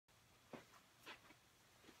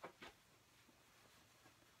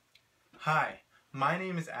Hi, my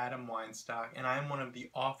name is Adam Weinstock and I am one of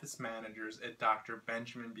the office managers at Dr.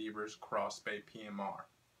 Benjamin Bieber's Cross Bay PMR.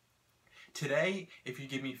 Today, if you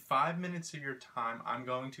give me 5 minutes of your time, I'm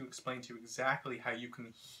going to explain to you exactly how you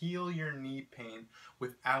can heal your knee pain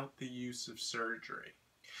without the use of surgery.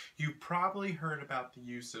 You've probably heard about the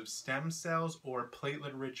use of stem cells or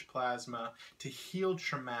platelet-rich plasma to heal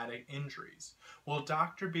traumatic injuries. Well,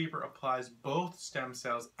 Dr. Bieber applies both stem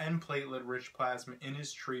cells and platelet-rich plasma in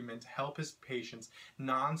his treatment to help his patients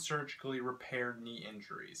non-surgically repair knee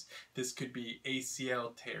injuries. This could be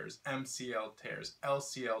ACL tears, MCL tears,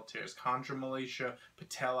 LCL tears, chondromalacia,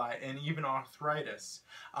 patallae, and even arthritis,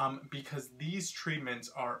 because these treatments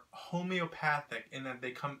are homeopathic in that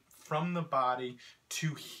they come from the body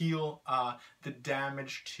to heal the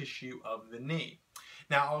damaged tissue of the knee.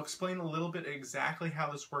 Now, I'll explain a little bit exactly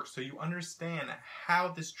how this works so you understand how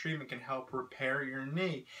this treatment can help repair your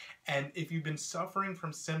knee. And if you've been suffering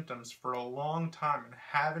from symptoms for a long time and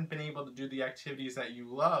haven't been able to do the activities that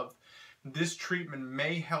you love, this treatment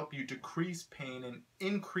may help you decrease pain and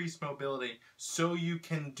increase mobility so you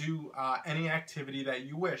can do any activity that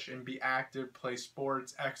you wish and be active, play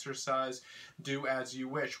sports, exercise, do as you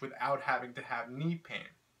wish without having to have knee pain.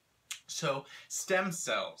 So, stem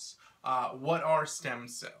cells. What are stem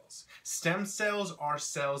cells? Stem cells are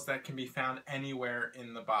cells that can be found anywhere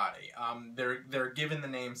in the body. They're given the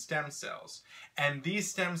name stem cells. And these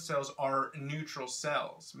stem cells are neutral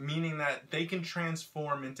cells, meaning that they can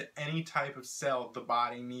transform into any type of cell the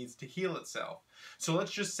body needs to heal itself. So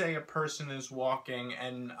let's just say a person is walking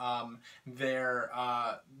and their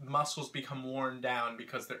muscles become worn down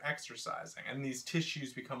because they're exercising, and these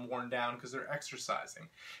tissues become worn down because they're exercising.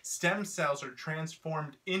 Stem cells are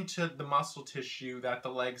transformed into the muscle tissue that the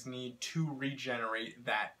legs need to regenerate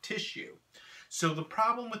that tissue. So the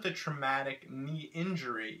problem with a traumatic knee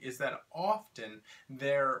injury is that often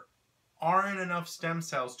there aren't enough stem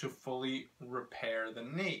cells to fully repair the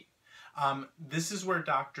knee. This is where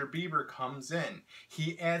Dr. Bieber comes in.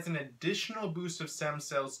 He adds an additional boost of stem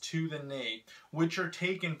cells to the knee, which are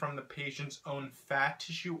taken from the patient's own fat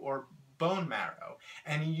tissue or bone marrow,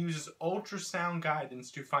 and he uses ultrasound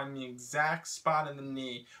guidance to find the exact spot in the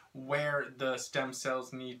knee where the stem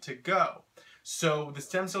cells need to go. So the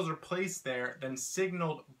stem cells are placed there, then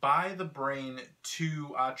signaled by the brain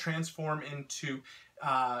to transform into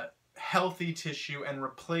healthy tissue and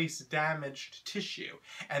replace damaged tissue.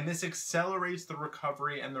 And this accelerates the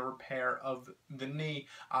recovery and the repair of the knee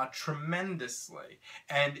tremendously.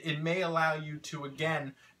 And it may allow you to,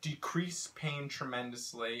 again, decrease pain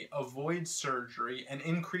tremendously, avoid surgery, and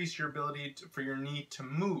increase your ability for your knee to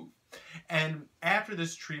move. And after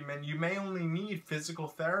this treatment, you may only need physical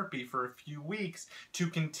therapy for a few weeks to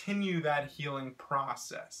continue that healing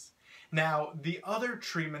process. Now, the other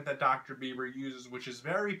treatment that Dr. Bieber uses, which is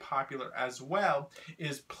very popular as well,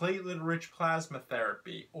 is platelet-rich plasma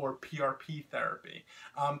therapy, or PRP therapy.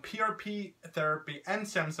 PRP therapy and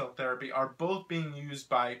stem cell therapy are both being used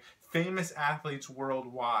by famous athletes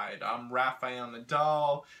worldwide. Rafael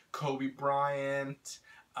Nadal, Kobe Bryant,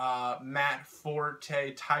 Matt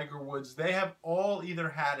Forte, Tiger Woods, they have all either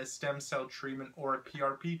had a stem cell treatment or a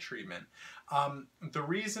PRP treatment. The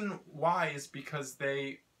reason why is because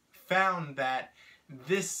they found that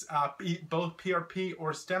this, both PRP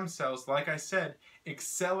or stem cells, like I said,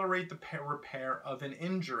 accelerate the repair of an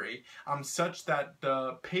injury such that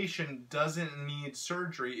the patient doesn't need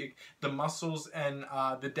surgery. The muscles and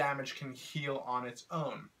the damage can heal on its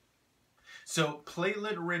own. So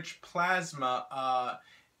platelet-rich plasma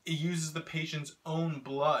it uses the patient's own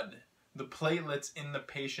blood, the platelets in the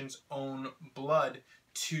patient's own blood,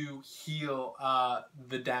 to heal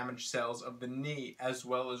the damaged cells of the knee as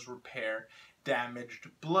well as repair damaged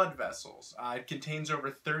blood vessels. It contains over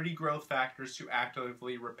 30 growth factors to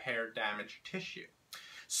actively repair damaged tissue.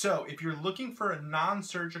 So if you're looking for a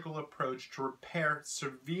non-surgical approach to repair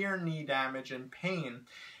severe knee damage and pain,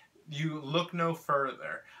 you look no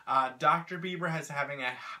further. Dr. Bieber is having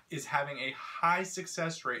a high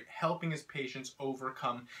success rate helping his patients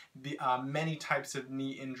overcome the many types of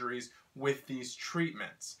knee injuries with these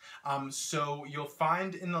treatments. So you'll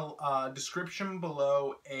find in the description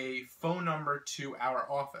below a phone number to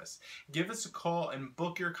our office. Give us a call and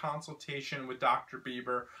book your consultation with Dr.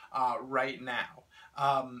 Bieber right now.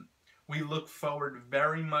 We look forward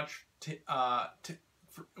very much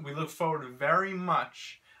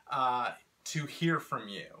to hear from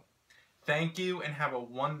you. Thank you and have a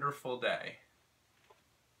wonderful day.